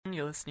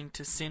You're listening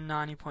to Sin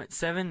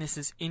 90.7. This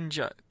is In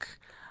Joke.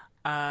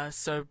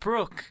 So,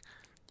 Brooke,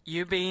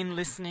 you've been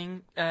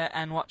listening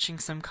and watching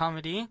some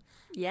comedy.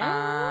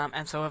 Yeah.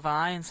 And so have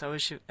I, and so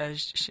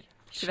has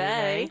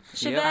Chevy.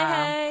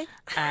 Hey.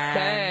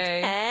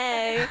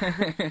 Hey.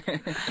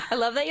 I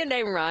love that your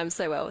name rhymes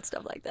so well with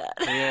stuff like that.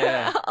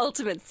 Yeah.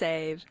 Ultimate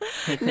save.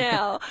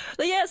 Now,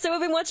 so we've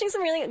been watching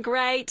some really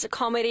great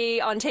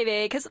comedy on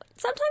TV because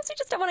sometimes we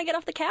just don't want to get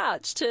off the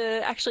couch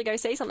to actually go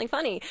see something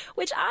funny,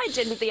 which I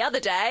didn't the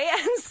other day.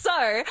 And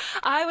so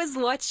I was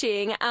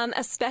watching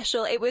a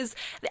special. It was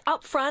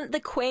Up Front, the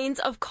Queens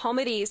of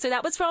Comedy. So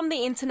that was from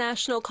the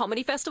International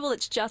Comedy Festival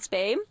that's just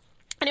been.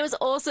 And it was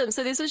awesome.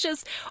 So this was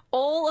just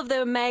all of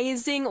the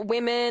amazing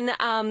women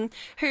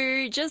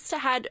who just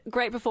had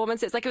great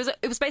performances. Like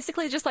it was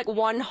basically just like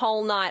one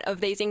whole night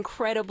of these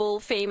incredible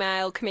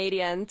female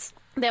comedians.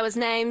 There was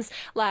names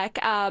like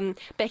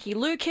Becky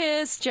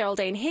Lucas,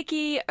 Geraldine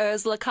Hickey,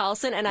 Ursula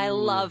Carlson, and I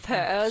love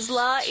her.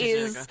 Ursula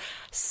is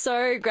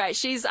so great.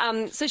 She's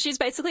she's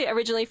basically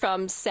originally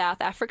from South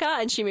Africa,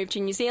 and she moved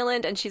to New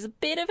Zealand, and she's a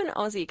bit of an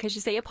Aussie because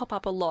you see her pop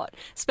up a lot,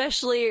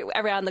 especially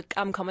around the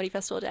comedy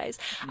festival days.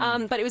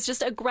 But it was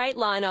just a great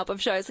lineup of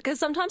shows because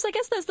sometimes I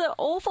guess there's the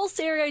awful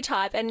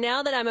stereotype, and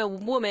now that I'm a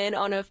woman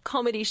on a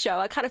comedy show,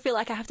 I kind of feel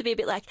like I have to be a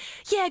bit like,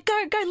 yeah, go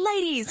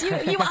ladies,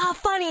 you are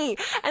funny,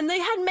 and they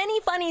had many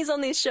funnies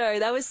on this show.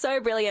 That was so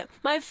brilliant.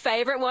 My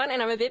favourite one,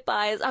 and I'm a bit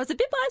biased. I was a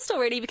bit biased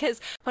already because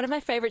one of my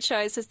favourite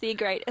shows was the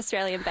Great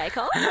Australian Bake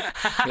Off.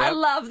 I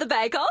love the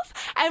Bake Off.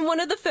 And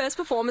one of the first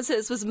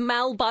performances was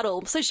Mel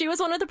Buttle. So she was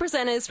one of the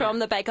presenters from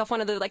the Bake Off,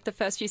 one of the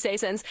first few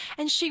seasons,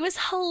 and she was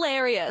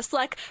hilarious.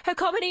 Like her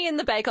comedy in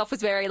the Bake Off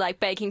was very like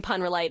baking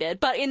pun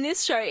related, but in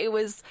this show it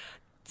was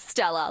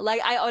stellar.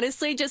 Like I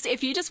honestly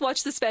if you just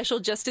watch the special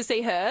just to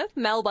see her,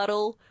 Mel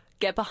Buttle,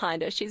 get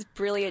behind her. She's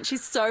brilliant.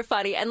 She's so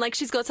funny. And like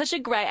she's got such a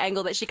great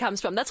angle that she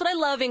comes from. That's what I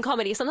love in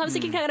comedy. Sometimes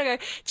you can kind of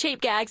go cheap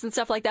gags and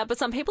stuff like that, but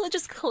some people are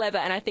just clever,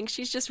 and I think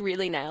she's just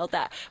really nailed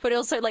that. But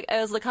also like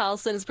Ursula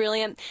Carlson is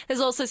brilliant. There's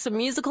also some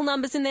musical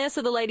numbers in there,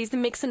 so the ladies are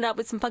mixing it up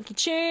with some funky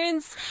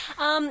tunes.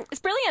 It's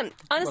brilliant.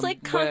 Honestly,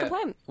 can't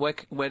complain.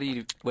 Where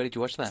did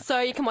you watch that? So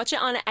you can watch it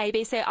on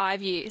ABC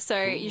iView.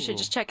 So you should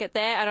just check it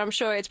there, and I'm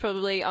sure it's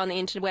probably on the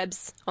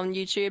interwebs on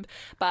YouTube.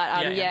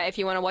 But if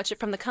you want to watch it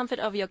from the comfort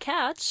of your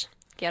couch,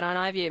 get on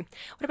iView.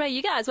 What about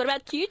you guys? What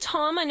about you,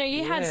 Tom? I know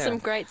you had some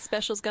great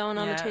specials going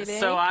on the TV.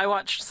 So I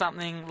watched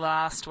something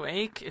last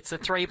week. It's a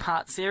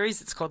 3-part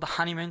series. It's called the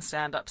Honeymoon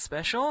Stand-Up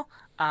Special.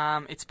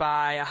 It's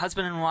by a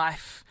husband and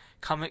wife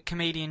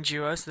comedian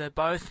duo. So they're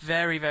both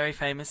very, very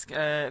famous,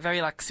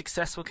 very like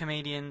successful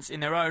comedians in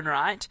their own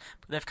right.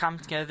 But they've come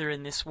together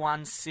in this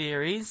one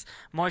series.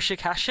 Moishe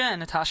Kasher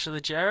and Natasha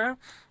Leggero.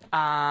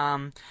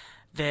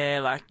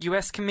 They're like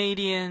US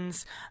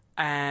comedians.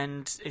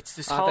 And it's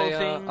this whole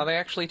thing. Are they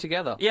actually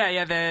together?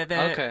 Yeah,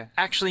 they're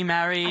actually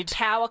married. A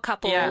power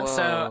couple. Yeah,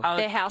 so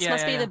their house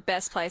must be the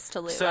best place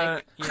to live. So,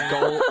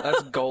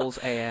 that's goals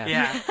AF.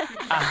 Yeah.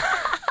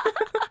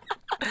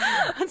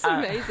 That's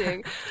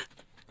amazing.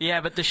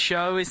 Yeah, but the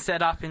show is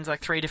set up in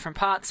like 3 different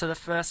parts. So the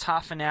first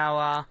half an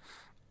hour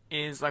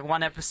is like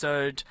one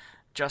episode,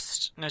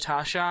 just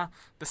Natasha.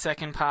 The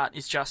second part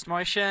is just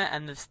Moishe,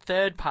 and the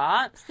third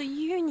part the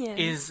union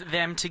is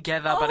them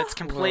together, but it's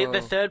complete. The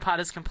third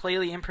part is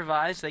completely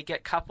improvised. They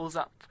get couples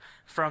up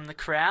from the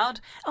crowd,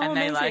 and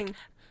they like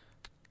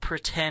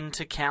pretend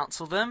to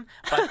counsel them,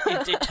 but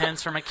it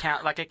turns from a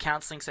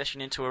counselling session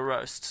into a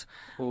roast.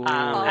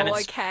 And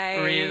it's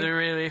really,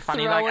 really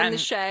funny. Throw in the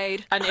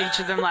shade. And each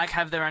of them like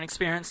have their own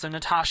experience. So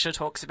Natasha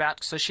talks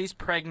about, so she's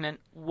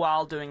pregnant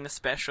while doing the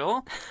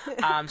special.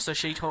 So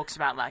she talks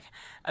about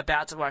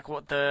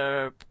what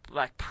the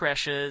like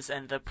pressures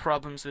and the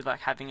problems with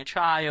like having a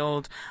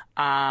child,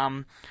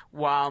 while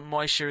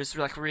Moishe is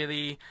like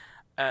really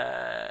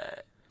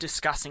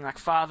discussing like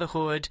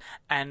fatherhood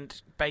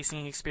and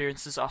basing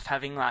experiences off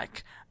having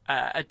like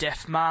a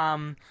deaf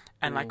mum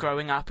and like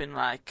growing up in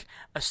like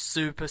a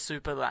super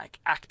like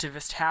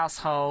activist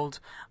household.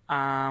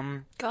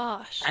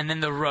 Gosh. And then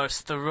the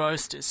roast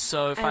is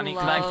so funny.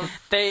 I love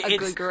a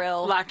good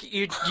grill. Like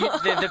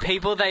the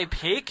people they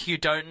pick, you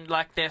don't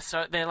like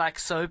they're like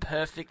so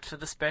perfect for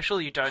the special.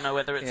 You don't know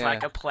whether it's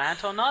like a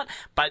plant or not,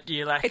 but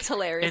you like it's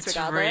hilarious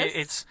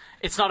regardless.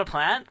 It's not a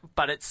plant,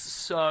 but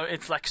it's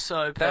like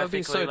so perfectly. That would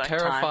be so like,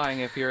 terrifying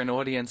timed. if you're an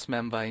audience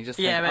member. You just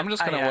think, I'm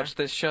just going to watch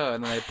this show,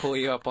 and then they pull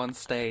you up on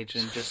stage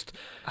and just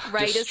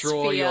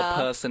destroy your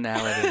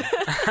personality.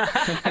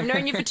 I've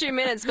known you for 2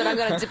 minutes, but I'm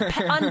going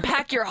to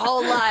unpack your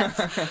whole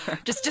life,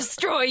 just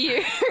destroy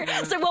you.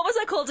 So what was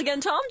that called again,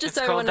 Tom? Just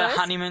so everyone knows. It's called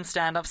the Honeymoon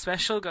Stand-Up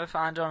Special. Go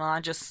find it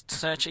online. Just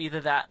search either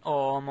that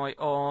or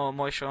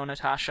Moishe or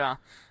Natasha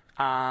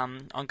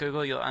on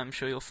Google. I'm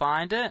sure you'll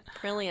find it.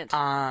 Brilliant.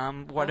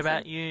 What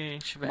about you,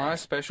 Siobhan? My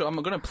special, I'm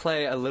going to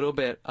play a little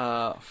bit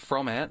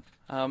from it.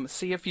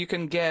 See if you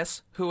can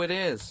guess who it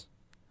is.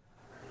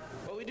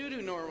 Well, we do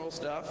normal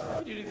stuff.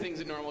 We do things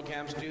that normal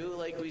camps do,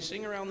 like we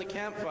sing around the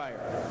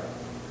campfire.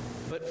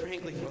 But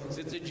frankly, folks,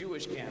 it's a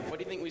Jewish camp. What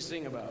do you think we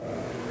sing about?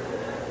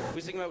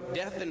 We sing about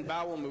death and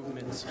bowel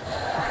movements.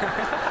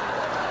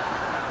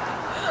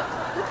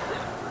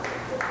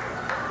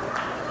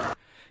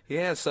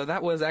 Yeah, so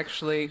that was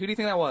actually... Who do you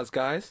think that was,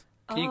 guys?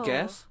 Can you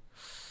guess?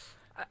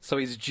 So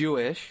he's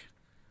Jewish.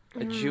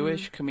 A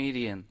Jewish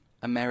comedian.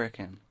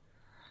 American.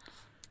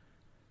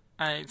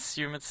 I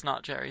assume it's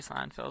not Jerry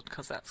Seinfeld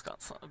because that's got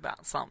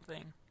about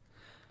something.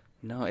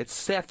 No, it's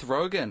Seth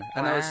Rogen.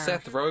 And that was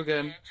Seth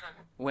Rogen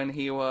when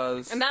he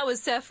was... And that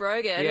was Seth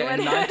Rogen in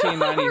when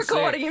 1996.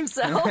 recording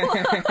himself.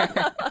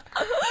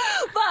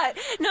 But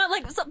no,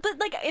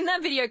 but in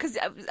that video, because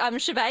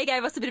Chevy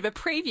gave us a bit of a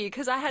preview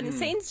because I hadn't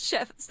seen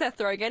Seth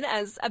Rogen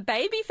as a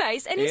baby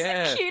face, and he's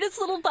the cutest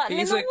little button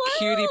in the world.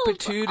 He's a cutie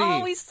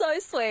patootie. Oh, he's so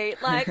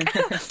sweet. Like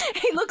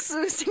he looks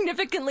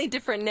significantly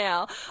different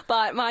now,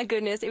 but my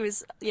goodness, it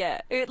was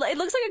it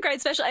looks like a great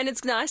special, and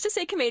it's nice to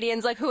see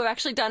comedians like who have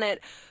actually done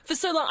it for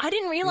so long. I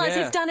didn't realize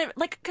he's done it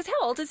because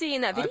how old is he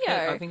in that video?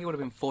 I think he would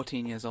have been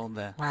 14 years old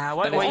there. Wow,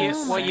 what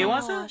year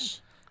was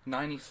it?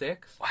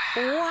 96. Wow,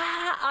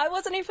 I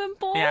wasn't even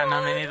born. Yeah,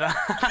 no, me neither.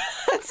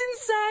 That's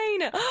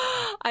insane.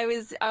 I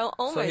was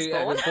almost born. He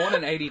was born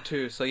in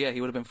 82, so yeah,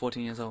 he would have been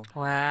 14 years old.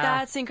 Wow.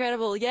 That's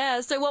incredible.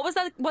 Yeah. So what's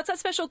that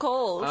special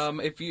called?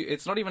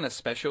 It's not even a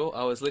special.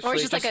 I was literally or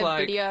it's just like a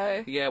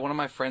video. Yeah, one of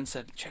my friends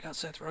said, check out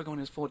Seth Rogen when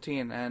he was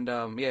 14. And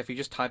if you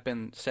just type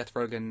in Seth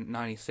Rogen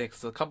 96,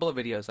 there's a couple of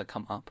videos that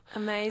come up.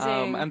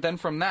 Amazing. And then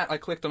from that, I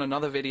clicked on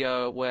another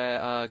video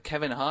where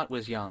Kevin Hart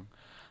was young.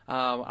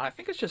 I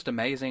think it's just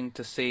amazing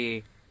to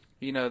see,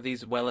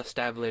 these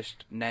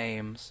well-established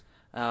names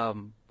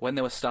when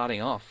they were starting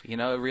off. It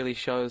really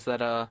shows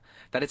that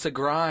it's a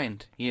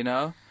grind.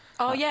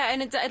 Oh yeah,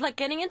 and it's like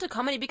getting into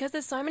comedy because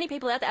there's so many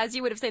people out there, as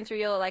you would have seen through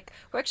your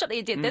workshop that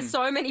you did. There's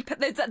so many.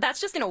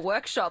 That's just in a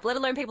workshop, let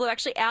alone people who are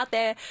actually out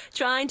there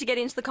trying to get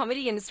into the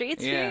comedy industry.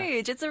 It's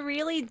huge. It's a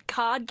really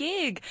hard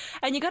gig,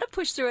 and you got to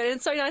push through it. And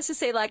it's so nice to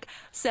see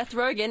Seth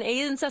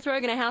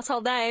Rogen, a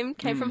household name,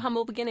 came from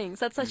humble beginnings.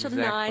 That's such a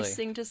nice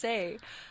thing to see.